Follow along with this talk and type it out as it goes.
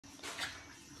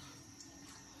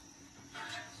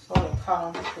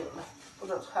汤就得了，不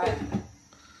整菜。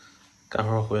干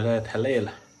活回来太累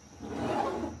了。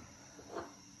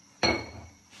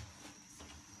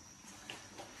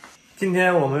今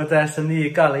天我们在深地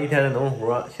干了一天的农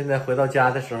活，现在回到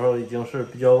家的时候已经是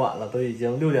比较晚了，都已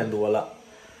经6点多了。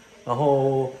然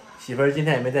后媳妇儿今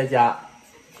天也没在家，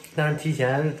但是提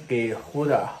前给烀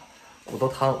点骨头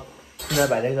汤，现在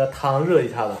把这个汤热一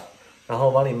下子，然后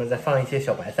往里面再放一些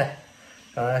小白菜，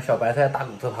小白菜大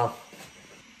骨头汤。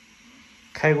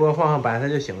开锅放上白菜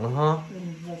就行了哈。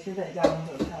我现在家能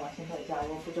整菜，我现在家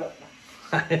我不整了。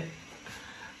嗨。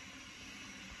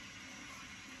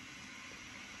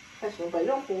还行，把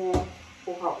肉烀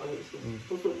好了也行，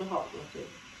都准备好了对。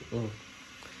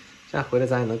这样回来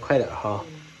咱也能快点哈。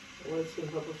我也轻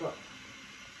可不少。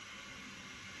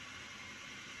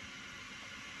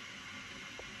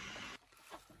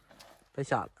白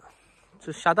瞎了，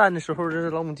这下蛋的时候，这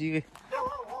老母鸡给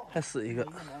还死一个。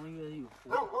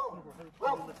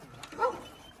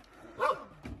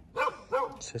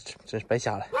这真是白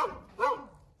瞎了。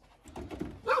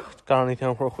干上那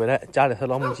天活回来，家里头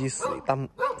老母鸡死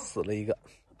了一个。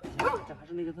这还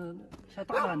是那个下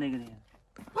大蛋那个呢。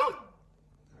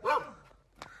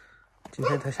今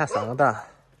天才下3个蛋。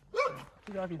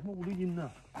这家得他妈5、6斤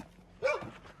呢。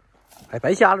哎，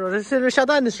白瞎了，这是下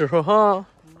蛋的时候哈。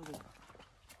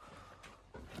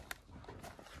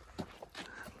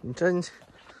你这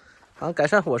好像改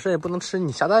善伙食也不能吃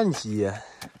你下蛋鸡呀。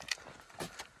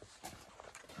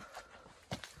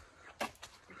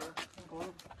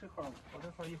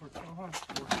一会儿电话。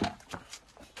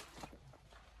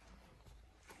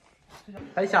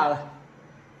白瞎了，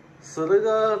死了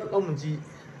个老母鸡。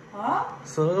啊？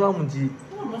死了个老母鸡。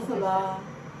怎么死了？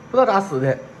不知道咋死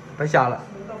的，白瞎了。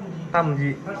大母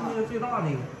鸡。它是那个最大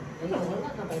那个。哎呦，那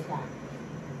可白瞎。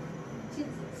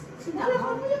这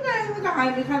还不应该是干啥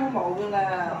也没看出毛病来。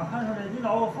哪看出来？你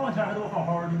老放前还都好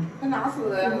好的。那哪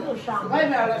死的呀？没有伤。外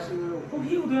边了是。后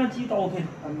屁股都让鸡刀开。哎呀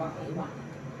妈！哎呀妈！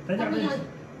咱家这。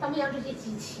他们让这些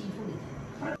鸡欺负你。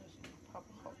怕不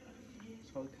好，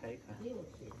稍微开一开。哎呦我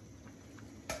天！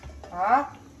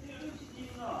啊？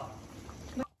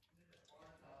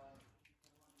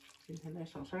今天来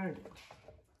省事儿的。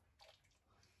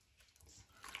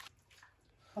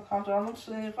喝汤主要能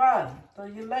吃顿饭，都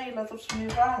一累了都吃没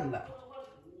饭了。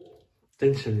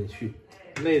真吃得去，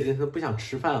累的都不想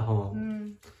吃饭哈。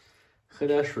喝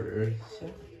点水儿。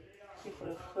行，一会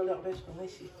儿喝2杯橙子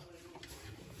洗。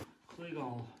喝一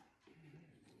缸。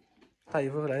大姨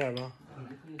夫来点吧。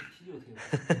啤酒挺。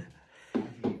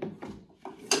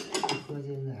喝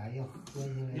起来要喝起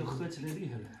来，要喝起来厉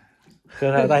害了。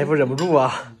喝点大姨夫忍不住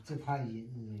啊。就怕忍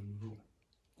不住。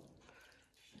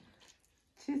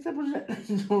这不忍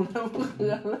住了，不喝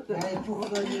了。哎，不喝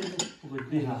就不喝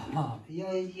厉害啊！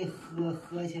要一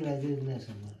喝起来就那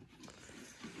什么。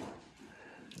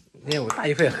那我大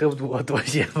姨夫也喝不多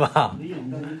些吧？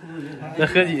那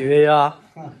喝几杯呀？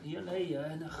也来也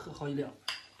那喝好几两。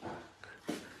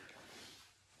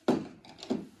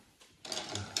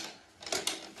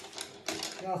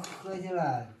要喝起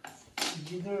来，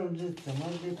一顿这怎么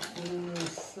得喝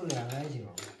4两来酒？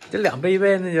这2杯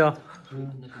呗，那就。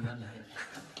那是原来。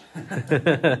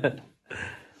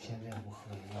现在不喝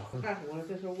了，要喝。干活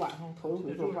这是晚上头一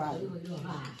回做饭。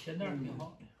咸蛋挺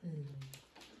好。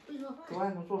会做饭。昨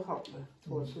晚都做好了，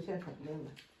我吃现成的了。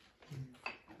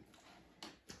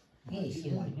你也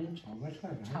行。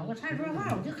炒个菜那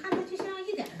碗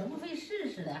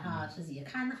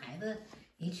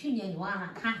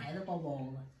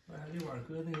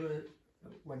搁那个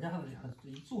碗架子里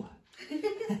一坐。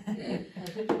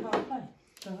这做饭快。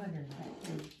做饭真快，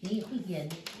你也会煎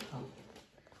的，好，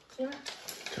行了。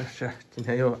是，今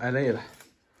天又挨累了。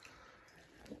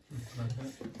每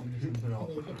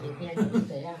天就是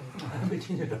这样。没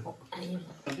听见着。哎呀，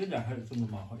这点还是这么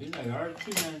忙活。人家园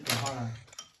去年讲话了，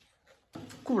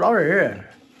顾不着人儿，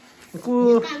你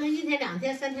顾。干个1天2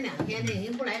天3天2天的，人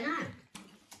家不来干。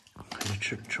还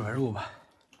是吃完肉吧。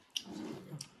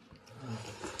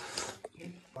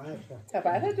小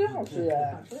白菜真好吃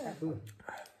啊！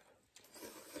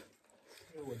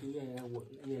我就愿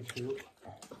意吃肉。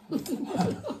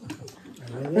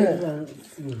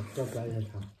喝白菜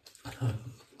汤。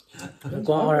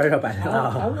光喝点小白菜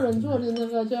汤。韩国人做的那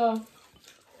个叫。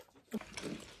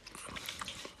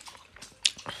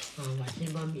我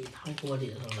先把米汤锅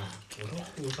里头了，骨头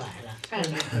烀出来了，菜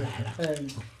拿出来了，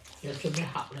也准备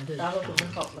好了，这啥都准备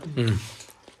好了。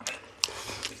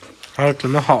他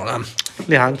准备好了，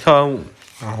丽涵跳完舞，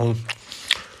然后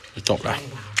就走了。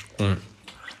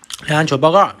丽涵求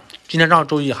报告，今天正好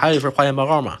周一，还有一份化验报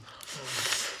告嘛。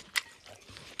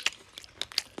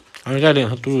然后再领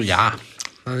他堵牙，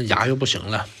那牙又不行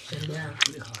了，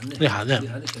内涵的。内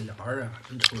涵的小牙儿啊，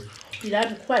真脆。一来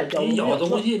不快，你咬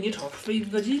东西，你瞅费那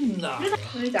个劲呐。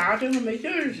那牙就是没劲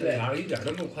儿似的。牙一点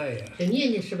都不快呀。这念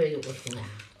念是不是有个出来？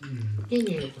念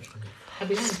念有个出来，还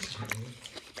没让你吃呢。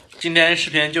今天视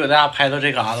频就给大家拍到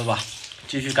这嘎子吧，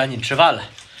继续赶紧吃饭了。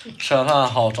吃完饭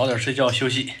好早点睡觉休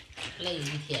息。累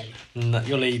一天了。呐，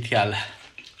又累一天了。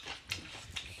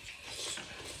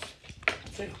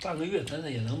这个半个月咱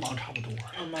也能忙差不多。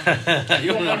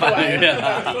用了半个月。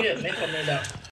没头没脸。